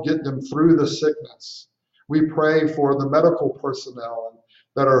help get them through the sickness. We pray for the medical personnel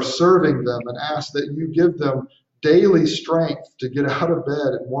that are serving them and ask that you give them daily strength to get out of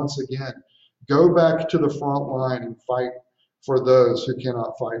bed and once again go back to the front line and fight for those who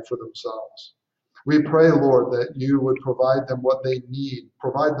cannot fight for themselves. We pray, Lord, that you would provide them what they need,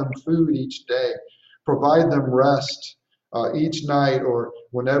 provide them food each day, provide them rest each night or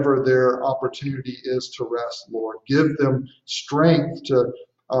whenever their opportunity is to rest, Lord. Give them strength to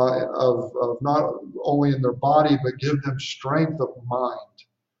of not only in their body, but give them strength of mind,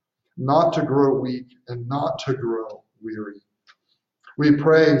 not to grow weak and not to grow weary. We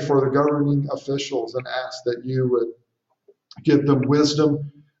pray for the governing officials and ask that you would give them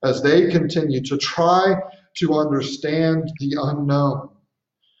wisdom as they continue to try to understand the unknown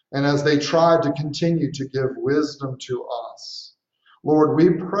and as they try to continue to give wisdom to us. Lord, we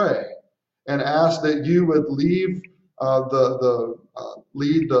pray and ask that you would lead the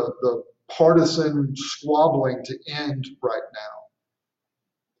partisan squabbling to end right now.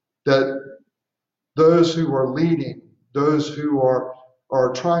 That those who are leading, those who are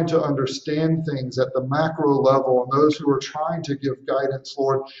trying to understand things at the macro level, and those who are trying to give guidance,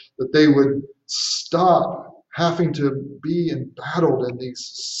 Lord, that they would stop having to be embattled in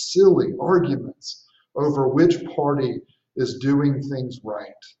these silly arguments over which party is doing things right.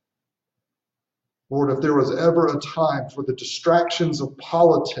 Lord, if there was ever a time for the distractions of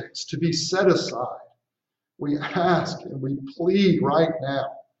politics to be set aside, we ask and we plead right now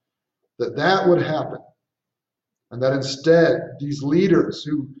that that would happen, and that instead these leaders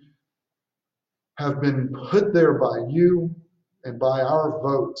who have been put there by you and by our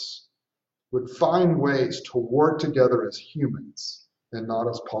votes would find ways to work together as humans and not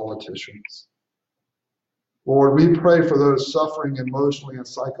as politicians. Lord, we pray for those suffering emotionally and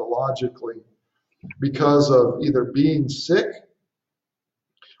psychologically because of either being sick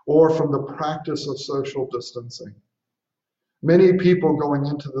or from the practice of social distancing. Many people going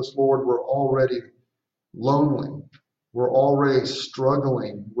into this, Lord, were already lonely, were already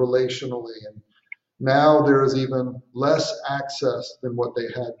struggling relationally, and now there is even less access than what they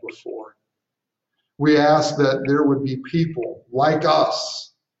had before. We ask that there would be people like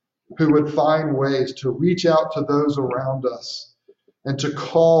us who would find ways to reach out to those around us and to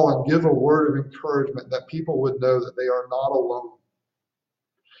call and give a word of encouragement, that people would know that they are not alone.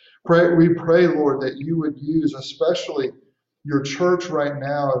 We pray, Lord, that you would use especially your church right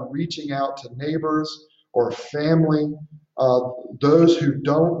now in reaching out to neighbors or family, those who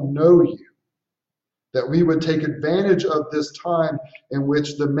don't know you, that we would take advantage of this time in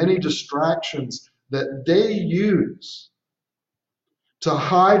which the many distractions that they use to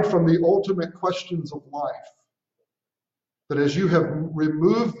hide from the ultimate questions of life, that as you have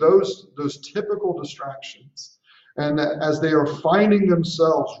removed those typical distractions, and that as they are finding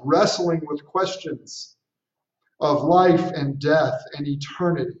themselves wrestling with questions of life and death and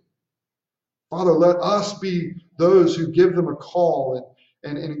eternity, Father, let us be those who give them a call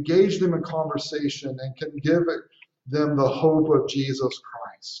and engage them in conversation and can give them the hope of Jesus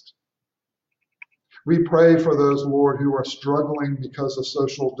Christ. We pray for those, Lord, who are struggling because of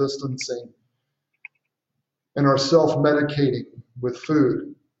social distancing and are self-medicating with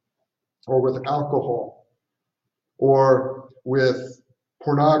food or with alcohol or with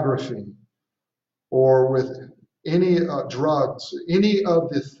pornography or with any drugs, any of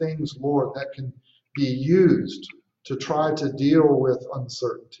the things, Lord, that can be used to try to deal with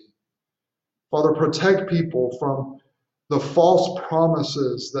uncertainty. Father, protect people from the false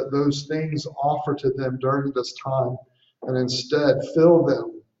promises that those things offer to them during this time, and instead fill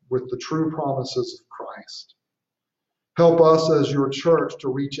them with the true promises of Christ. Help us as your church to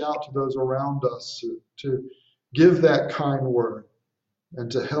reach out to those around us, to give that kind word,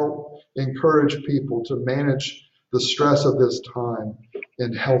 and to help encourage people to manage the stress of this time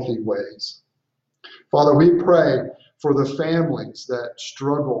in healthy ways. Father, we pray for the families that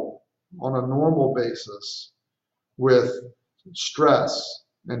struggle on a normal basis with stress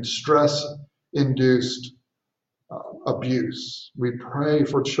and stress-induced abuse. We pray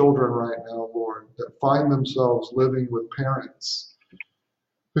for children right now, Lord, that find themselves living with parents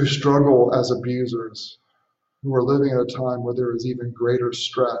who struggle as abusers, who are living at a time where there is even greater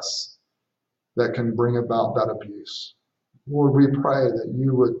stress that can bring about that abuse. Lord, we pray that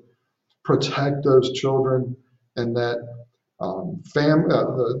you would protect those children, and that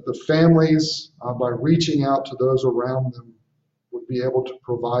the families, by reaching out to those around them, would be able to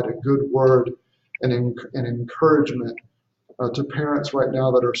provide a good word and encouragement to parents right now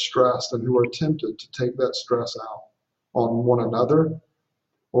that are stressed and who are tempted to take that stress out on one another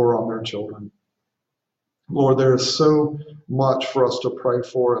or on their children. Lord, there is so much for us to pray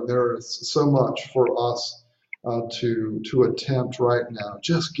for, and there is so much for us to attempt right now.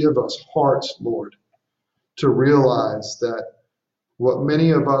 Just give us hearts, Lord, to realize that what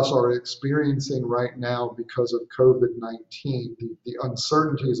many of us are experiencing right now because of COVID-19, the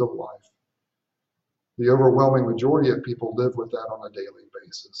uncertainties of life, the overwhelming majority of people live with that on a daily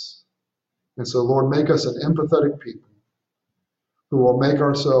basis. And so, Lord, make us an empathetic people who will make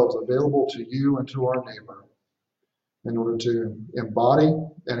ourselves available to you and to our neighbor in order to embody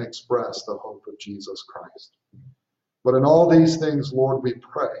and express the hope of Jesus Christ. But in all these things, Lord, we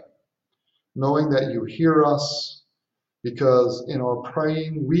pray, knowing that you hear us, because in our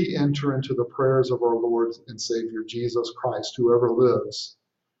praying, we enter into the prayers of our Lord and Savior, Jesus Christ, who ever lives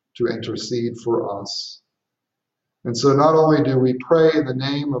to intercede for us. And so not only do we pray in the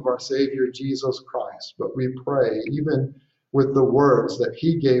name of our Savior, Jesus Christ, but we pray even with the words that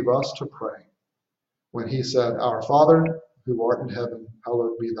he gave us to pray when he said, "Our Father, who art in heaven,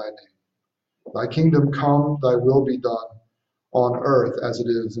 hallowed be thy name. Thy kingdom come, thy will be done, on earth as it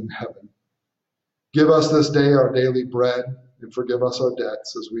is in heaven. Give us this day our daily bread, and forgive us our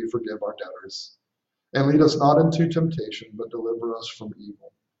debts as we forgive our debtors. And lead us not into temptation, but deliver us from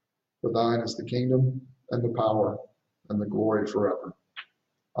evil. For thine is the kingdom, and the power, and the glory forever.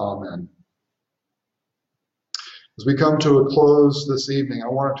 Amen." As we come to a close this evening, I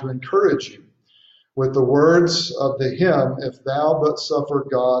wanted to encourage you with the words of the hymn, "If thou but suffer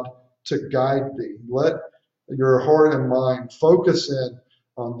God to guide thee." Let your heart and mind focus in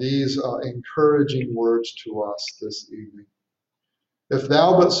on these encouraging words to us this evening. If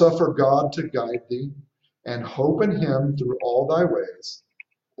thou but suffer God to guide thee, and hope in him through all thy ways,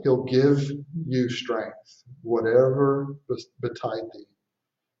 he'll give you strength, whatever betide thee,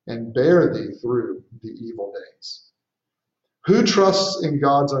 and bear thee through the evil days. Who trusts in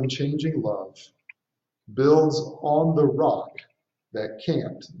God's unchanging love builds on the rock that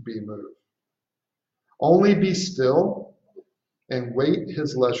can't be moved. Only be still and wait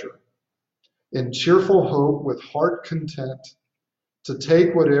his leisure, in cheerful hope with heart content, to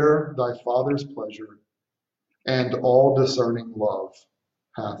take whate'er thy Father's pleasure and all discerning love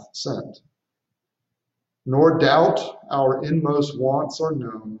hath sent. Nor doubt our inmost wants are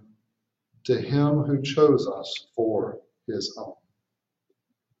known to him who chose us for his own.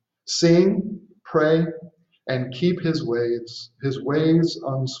 Sing, pray, and keep his ways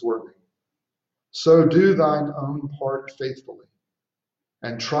unswerving. So do thine own part faithfully,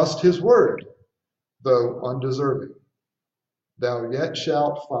 and trust his word, though undeserving. Thou yet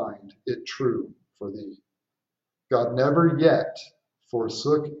shalt find it true for thee. God never yet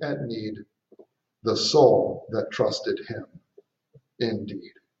forsook at need the soul that trusted him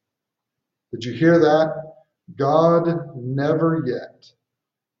indeed. Did you hear that? God never yet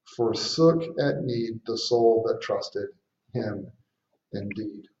forsook at need the soul that trusted him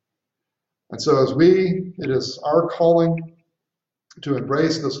indeed. And so it is our calling to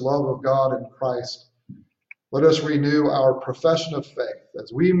embrace this love of God in Christ. Let us renew our profession of faith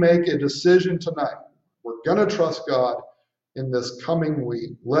as we make a decision tonight. We're going to trust God in this coming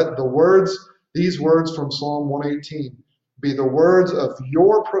week. Let these words from Psalm 118, be the words of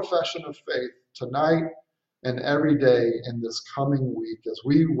your profession of faith tonight and every day in this coming week as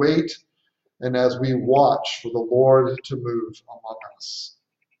we wait and as we watch for the Lord to move among us.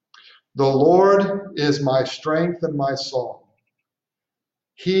 The Lord is my strength and my song.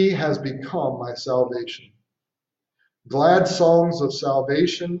 He has become my salvation. Glad songs of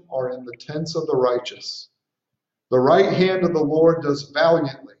salvation are in the tents of the righteous. The right hand of the Lord does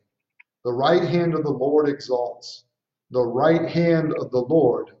valiantly. The right hand of the Lord exalts. The right hand of the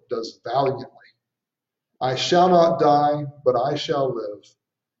Lord does valiantly. I shall not die, but I shall live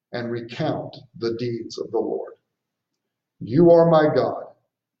and recount the deeds of the Lord. You are my God.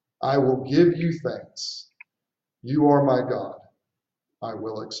 I will give you thanks. You are my God. I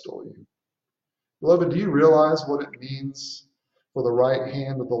will extol you. Beloved, do you realize what it means for the right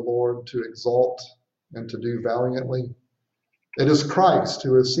hand of the Lord to exalt and to do valiantly? It is Christ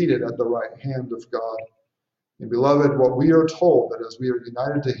who is seated at the right hand of God. And beloved, what we are told that as we are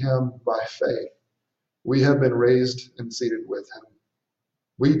united to him by faith, we have been raised and seated with him.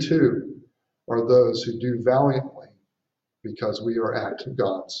 We too are those who do valiantly because we are at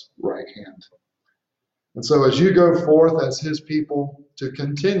God's right hand. And so as you go forth as his people to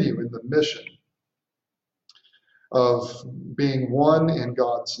continue in the mission of being one in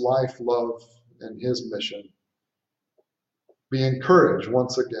God's life, love, and his mission, be encouraged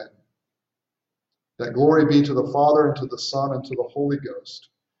once again that glory be to the Father and to the Son and to the Holy Ghost,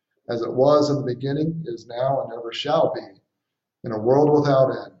 as it was in the beginning, is now, and ever shall be, in a world without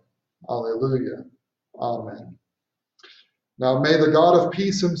end. Alleluia. Amen. Now may the God of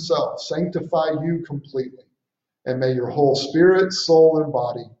peace himself sanctify you completely, and may your whole spirit, soul, and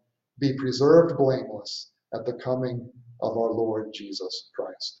body be preserved blameless at the coming of our Lord Jesus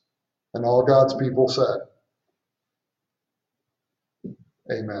Christ. And all God's people said,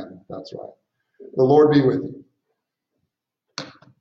 Amen. That's right. The Lord be with you.